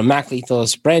from Mac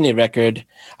Lethal's brand new record.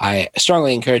 I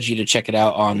strongly encourage you to check it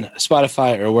out on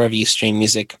Spotify or wherever you stream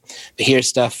music. But here's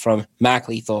stuff from Mac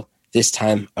Lethal, This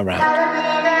Time Around.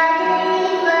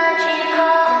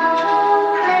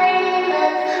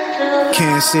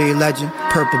 Can't say legend,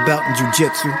 purple belt in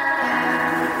jiu-jitsu.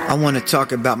 I want to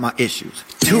talk about my issues.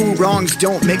 2 wrongs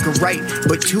don't make a right,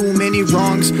 but too many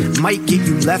wrongs might get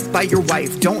you left by your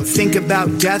wife. Don't think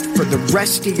about death for the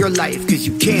rest of your life, cause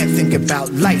you can't think about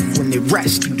life when they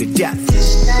rest you to death.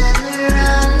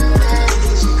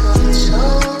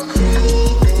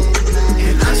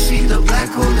 And I see the black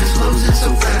hole is closing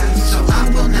so fast, so I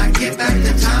will not get back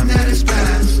the time that has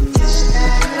passed.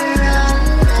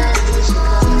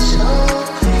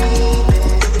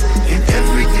 And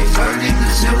everything's burning, the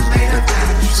snow's made of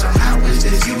ash. So how is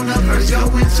this universe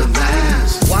going to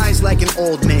last? Wise like an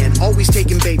old man, always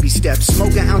taking baby steps.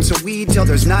 Smoke an ounce of weed till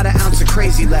there's not an ounce of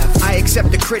crazy left. I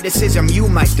accept the criticism you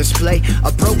might display.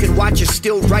 A broken watch is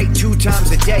still right 2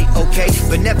 times a day, okay?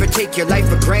 But never take your life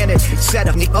for granted. Set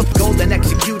up the goal and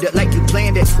execute it like you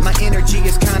planned it. My energy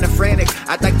is kind of frantic.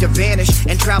 I'd like to vanish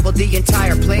and travel the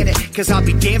entire planet, cause I'll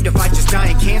be damned if I just die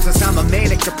in Kansas. I'm a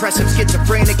manic, depressive,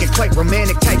 schizophrenic, and quite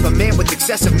romantic type of man with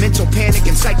excessive mental panic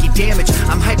and psyche damage.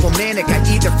 I'm hypomanic. I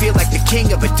either feel like the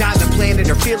king of a diamond planet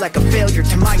or feel like a failure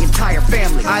to my entire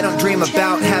family. I don't dream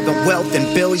about having wealth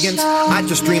and billions. I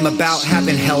just dream about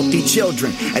having healthy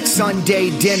children. At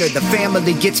Sunday dinner, the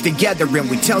family gets together and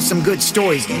we tell some good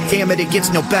stories. Damn it, it gets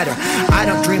no better. I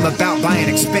don't dream about buying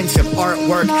expensive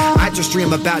artwork. I just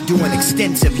dream about doing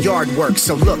extensive yard work.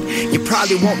 So look, you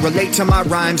probably won't relate to my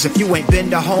rhymes if you ain't been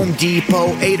to Home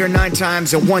Depot 8 or 9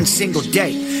 times in one single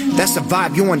day. That's the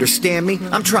vibe, you understand me?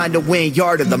 I'm trying to win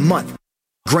Yard of the Month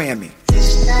Grammy.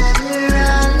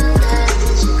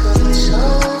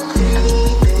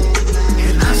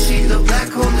 And I see the black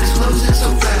hole is closing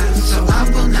so fast, so I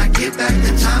will not get back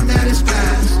the time that has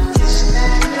passed.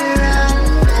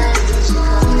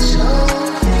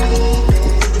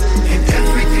 And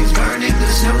everything's burning, the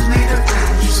snow's made of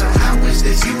ash. So how is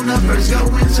this universe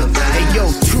going to last? Hey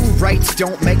yo, 2 rights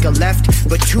don't make a left,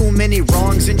 but too many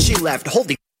wrongs and she left.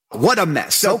 Holy what a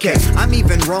mess. Okay, I'm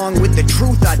even wrong with the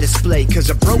truth I display, cause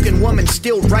a broken woman's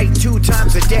still right 2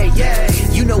 times a day. Yeah,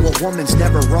 you know a woman's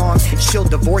never wrong. She'll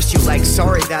divorce you like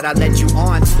sorry that I led you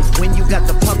on. When you got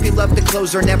the puppy love, the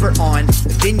clothes are never on.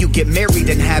 Then you get married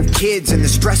and have kids and the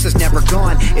stress is never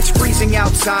gone. It's freezing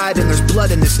outside and there's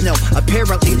blood in the snow.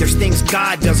 Apparently there's things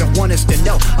God doesn't want us to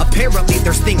know. Apparently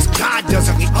there's things God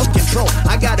doesn't need us control.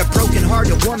 I got a broken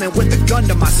hearted woman with a gun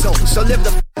to my soul. So live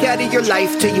the out of your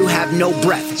life till you have no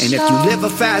breath. And if you live a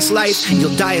fast life,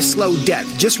 you'll die a slow death.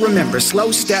 Just remember,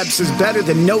 slow steps is better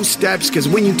than no steps, cause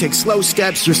when you take slow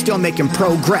steps, you're still making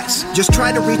progress. Just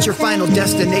try to reach your final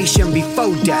destination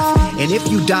before death. And if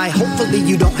you die, hopefully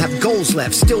you don't have goals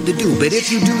left still to do. But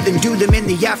if you do, then do them in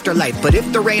the afterlife. But if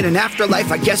there ain't an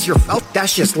afterlife, I guess you're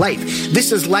that's just life.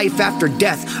 This is life after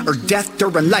death, or death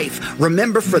during life.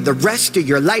 Remember, for the rest of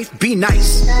your life, be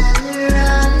nice.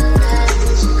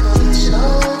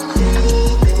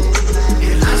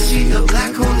 The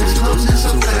black hole is closing so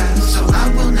fast, so I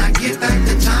will not get back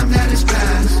the time that has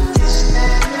passed.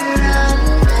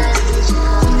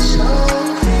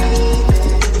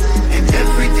 And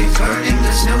everything's burning,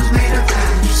 the snow's made of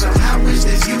ash. So how is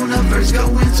this universe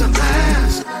going to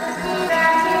last?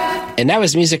 And that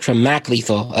was music from Mac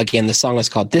Lethal. Again, the song is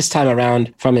called This Time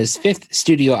Around from his 5th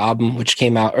studio album, which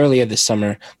came out earlier this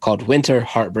summer, called Winter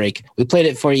Heartbreak. We played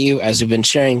it for you as we've been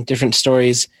sharing different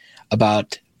stories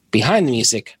about behind the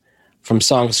music from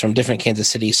songs from different Kansas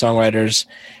City songwriters,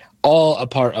 all a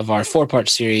part of our 4-part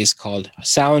series called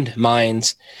Sound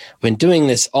Minds. We've been doing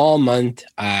this all month.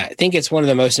 I think it's one of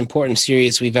the most important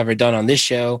series we've ever done on this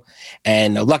show,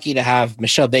 and lucky to have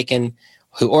Michelle Bacon,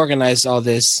 who organized all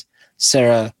this.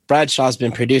 Sarah Bradshaw's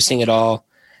been producing it all,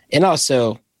 and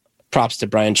also props to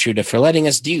Brian Truda for letting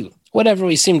us do whatever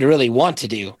we seem to really want to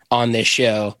do on this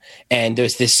show. And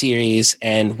there's this series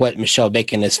and what Michelle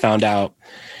Bacon has found out.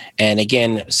 And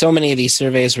again, so many of these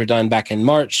surveys were done back in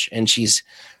March, and she's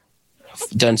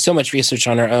done so much research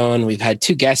on her own. We've had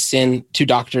 2 guests in, 2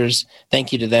 doctors.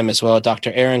 Thank you to them as well,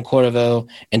 Dr. Aaron Cordovo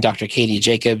and Dr. Katie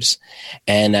Jacobs.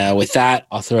 And with that,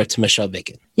 I'll throw it to Michelle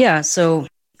Bacon. Yeah, so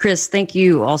Chris, thank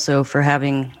you also for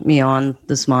having me on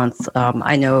this month.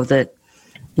 I know that,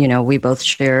 we both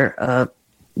share a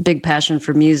big passion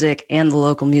for music and the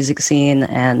local music scene,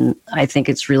 and I think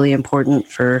it's really important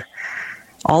for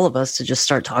all of us to just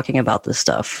start talking about this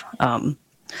stuff.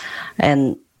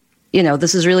 And,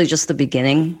 this is really just the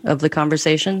beginning of the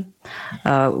conversation.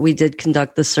 We did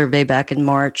conduct the survey back in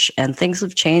March, and things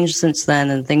have changed since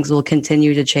then, and things will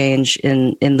continue to change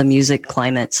in the music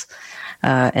climate.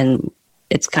 and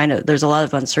it's there's a lot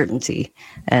of uncertainty,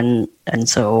 and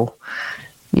so,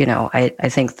 I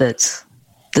think that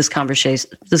this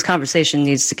conversation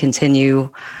needs to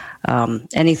continue.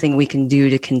 Anything we can do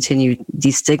to continue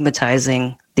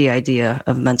destigmatizing the idea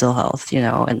of mental health,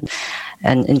 and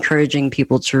encouraging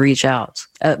people to reach out.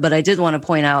 But I did want to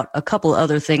point out a couple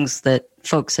other things that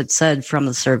folks had said from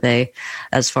the survey,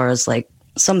 as far as like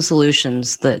some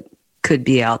solutions that could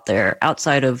be out there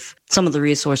outside of some of the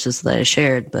resources that I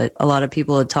shared. But a lot of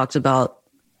people had talked about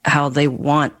how they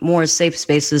want more safe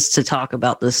spaces to talk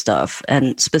about this stuff,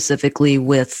 and specifically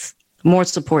with more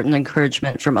support and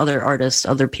encouragement from other artists,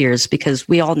 other peers, because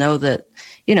we all know that,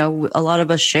 a lot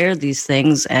of us share these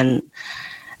things. And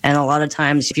a lot of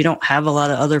times, if you don't have a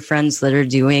lot of other friends that are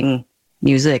doing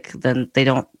music, then they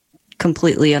don't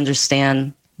completely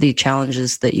understand the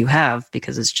challenges that you have,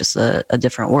 because it's just a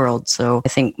different world. So I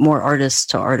think more artist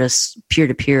to artist,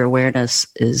 peer-to-peer awareness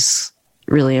is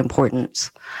really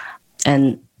important.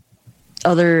 And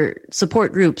other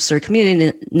support groups or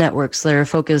community networks that are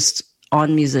focused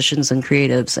on musicians and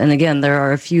creatives. And again, there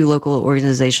are a few local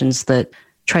organizations that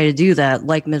try to do that,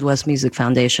 like Midwest Music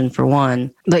Foundation for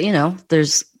one. But,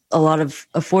 there's a lot of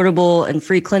affordable and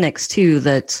free clinics too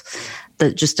that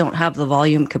just don't have the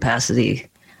volume capacity,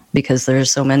 because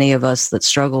there's so many of us that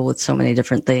struggle with so many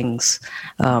different things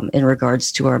in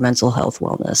regards to our mental health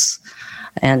wellness.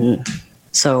 And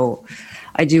so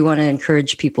I do want to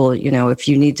encourage people, if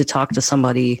you need to talk to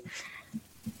somebody,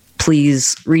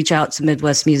 please reach out to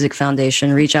Midwest Music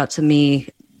Foundation, reach out to me.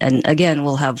 And again,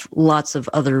 we'll have lots of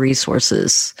other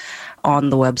resources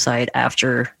on the website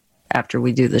after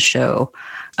we do the show.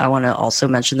 I want to also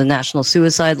mention the National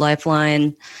Suicide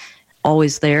Lifeline,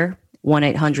 always there,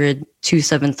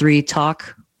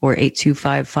 1-800-273-TALK or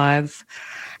 8255.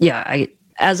 Yeah,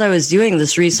 as I was doing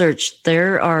this research,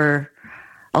 there are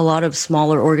a lot of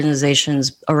smaller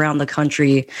organizations around the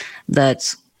country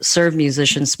that serve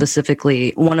musicians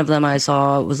specifically. One of them I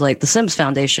saw was like the Sims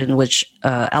Foundation, which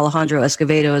Alejandro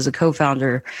Escovedo is a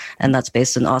co-founder, and that's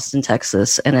based in Austin,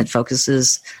 Texas. And it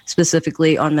focuses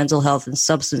specifically on mental health and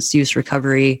substance use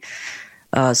recovery,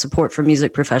 support for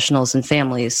music professionals and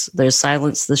families. There's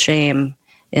Silence the Shame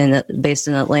based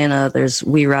in Atlanta. There's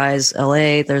We Rise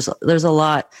LA. There's a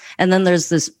lot. And then there's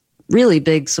this really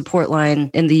big support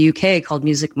line in the UK called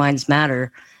Music Minds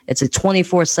Matter. It's a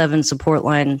 24/7 support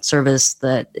line service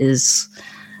that is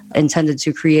intended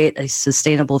to create a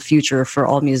sustainable future for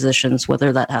all musicians,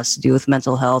 whether that has to do with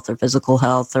mental health or physical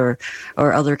health or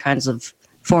other kinds of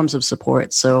forms of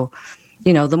support. So,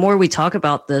 the more we talk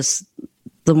about this,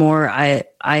 the more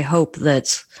I hope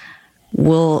that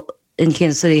we'll, in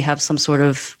Kansas City, have some sort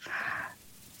of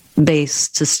base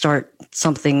to start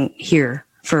something here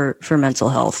for mental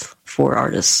health for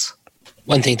artists.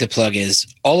 One thing to plug is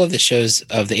all of the shows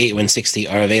of the 8160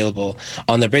 are available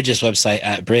on the Bridges website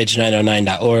at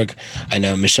bridge909.org. I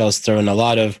know Michelle's thrown a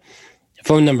lot of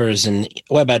phone numbers and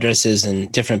web addresses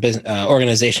and different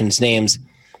organizations' names.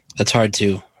 That's hard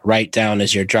to write down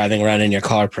as you're driving around in your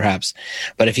car, perhaps.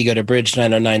 But if you go to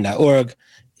bridge909.org,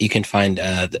 you can find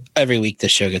every week the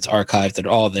show gets archived. They're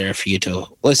all there for you to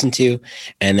listen to.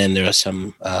 And then there are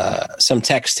some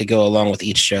text to go along with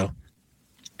each show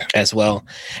as well.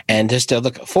 And just to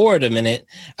look forward a minute,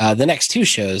 the next two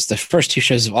shows, the first two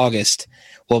shows of August,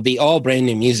 will be all brand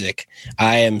new music.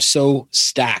 I am so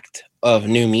stacked of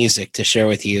new music to share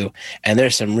with you, and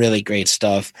there's some really great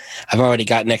stuff. I've already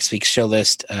got next week's show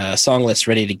list, song list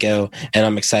ready to go, and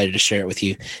I'm excited to share it with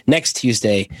you next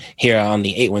Tuesday here on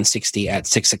the 8160 at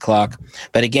 6 o'clock.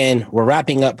 But again, we're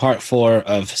wrapping up part 4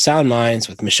 of Sound Minds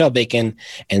with Michelle Bacon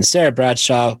and Sarah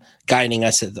Bradshaw guiding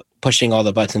us at pushing all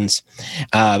the buttons.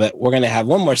 But we're going to have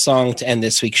one more song to end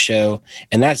this week's show,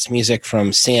 and that's music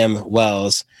from Sam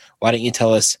Wells. Why don't you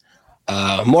tell us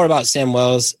more about Sam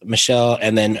Wells, Michelle,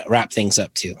 and then wrap things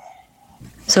up too.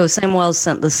 So Sam Wells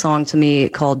sent this song to me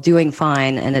called Doing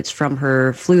Fine, and it's from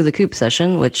her Flew the Coop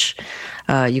session, which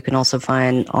you can also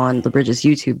find on the Bridges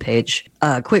YouTube page.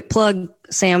 Quick plug,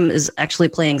 Sam is actually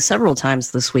playing several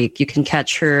times this week. You can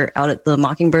catch her out at the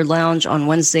Mockingbird Lounge on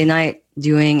Wednesday night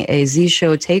doing a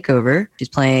Z-Show takeover. She's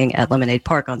playing at Lemonade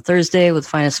Park on Thursday with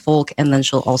Finest Folk, and then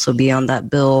she'll also be on that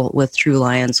bill with True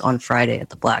Lions on Friday at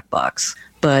the Black Box.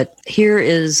 But here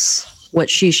is what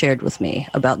she shared with me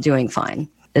about Doing Fine.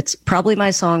 It's probably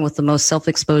my song with the most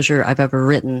self-exposure I've ever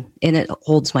written. In it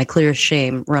holds my clearest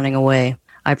shame, running away.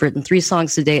 I've written 3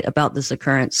 songs to date about this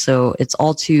occurrence, so it's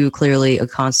all too clearly a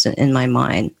constant in my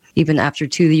mind. Even after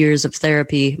 2 years of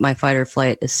therapy, my fight or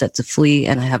flight is set to flee,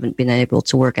 and I haven't been able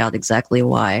to work out exactly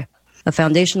why. A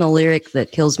foundational lyric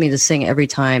that kills me to sing every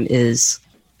time is,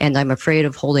 "And I'm afraid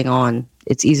of holding on.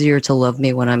 It's easier to love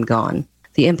me when I'm gone."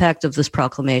 The impact of this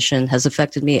proclamation has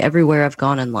affected me everywhere I've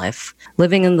gone in life,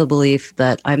 living in the belief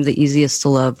that I'm the easiest to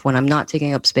love when I'm not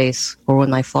taking up space or when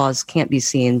my flaws can't be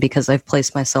seen because I've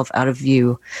placed myself out of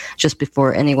view just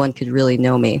before anyone could really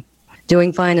know me.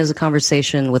 Doing fine is a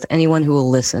conversation with anyone who will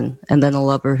listen, and then a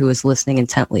lover who is listening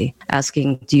intently,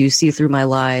 asking, do you see through my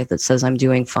lie that says I'm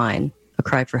doing fine? A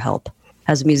cry for help.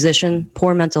 As a musician,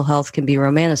 poor mental health can be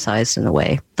romanticized in a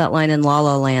way. That line in La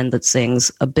La Land that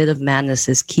sings, a bit of madness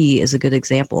is key, is a good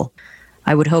example.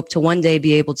 I would hope to one day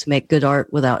be able to make good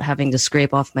art without having to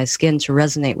scrape off my skin to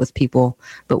resonate with people,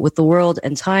 but with the world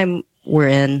and time we're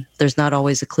in, there's not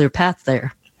always a clear path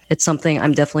there. It's something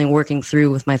I'm definitely working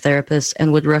through with my therapist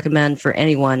and would recommend for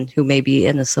anyone who may be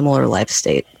in a similar life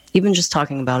state. Even just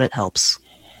talking about it helps.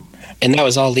 And that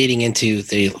was all leading into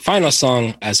the final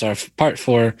song as our part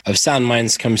 4 of Sound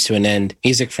Minds comes to an end.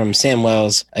 Music from Sam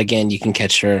Wells. Again, you can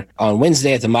catch her on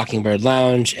Wednesday at the Mockingbird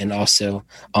Lounge and also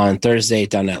on Thursday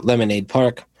down at Lemonade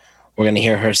Park. We're going to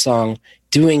hear her song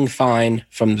Doing Fine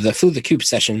from the Flew the Coop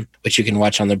session, which you can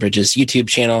watch on the Bridges YouTube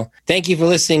channel. Thank you for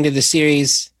listening to the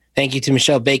series. Thank you to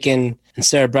Michelle Bacon and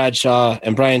Sarah Bradshaw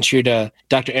and Brian Truda,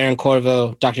 Dr. Aaron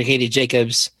Corvo, Dr. Katie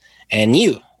Jacobs, and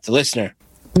you, the listener.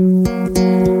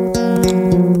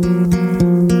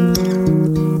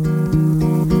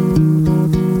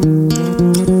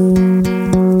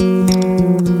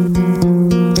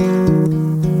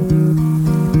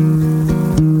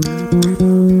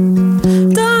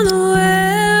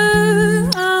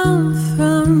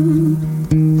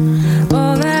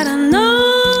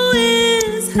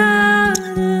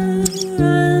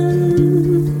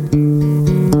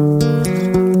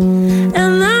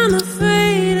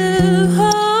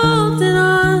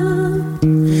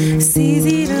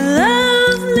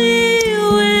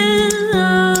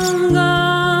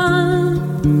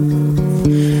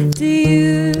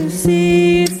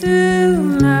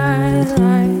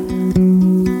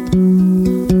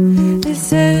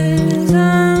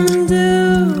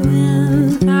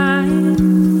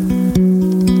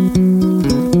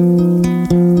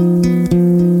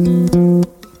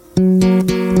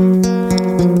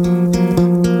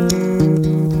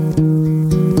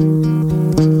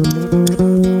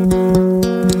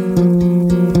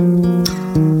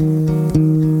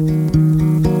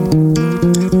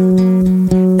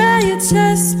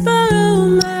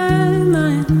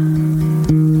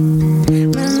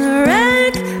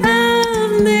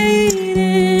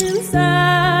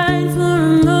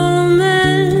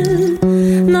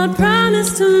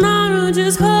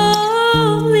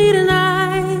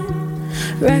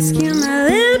 Rescue my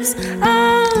lips,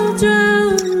 I'll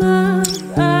drown my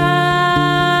pride,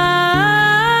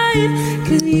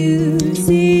 'cause you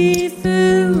see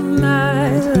through my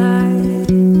light.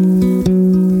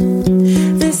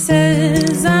 This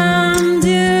says I'm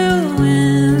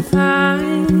doing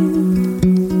fine.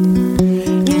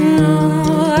 You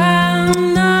know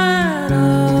I'm not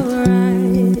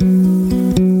alright.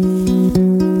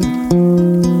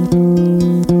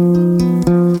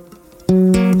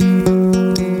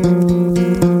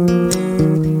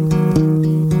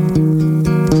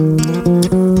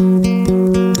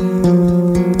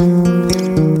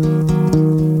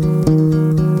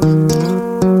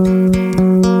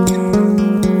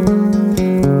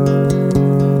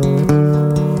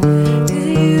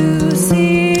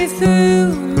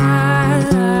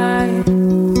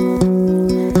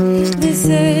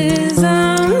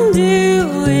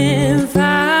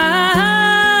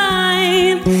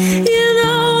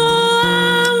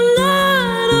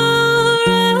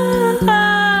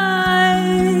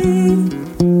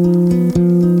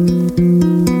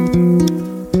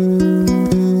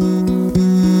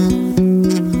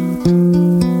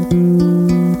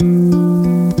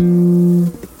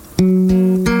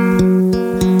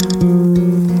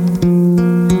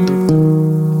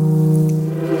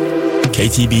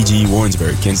 KTBG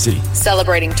Warrensburg, Kansas City.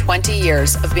 Celebrating 20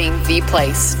 years of being the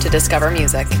place to discover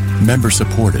music. Member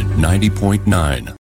supported 90.9.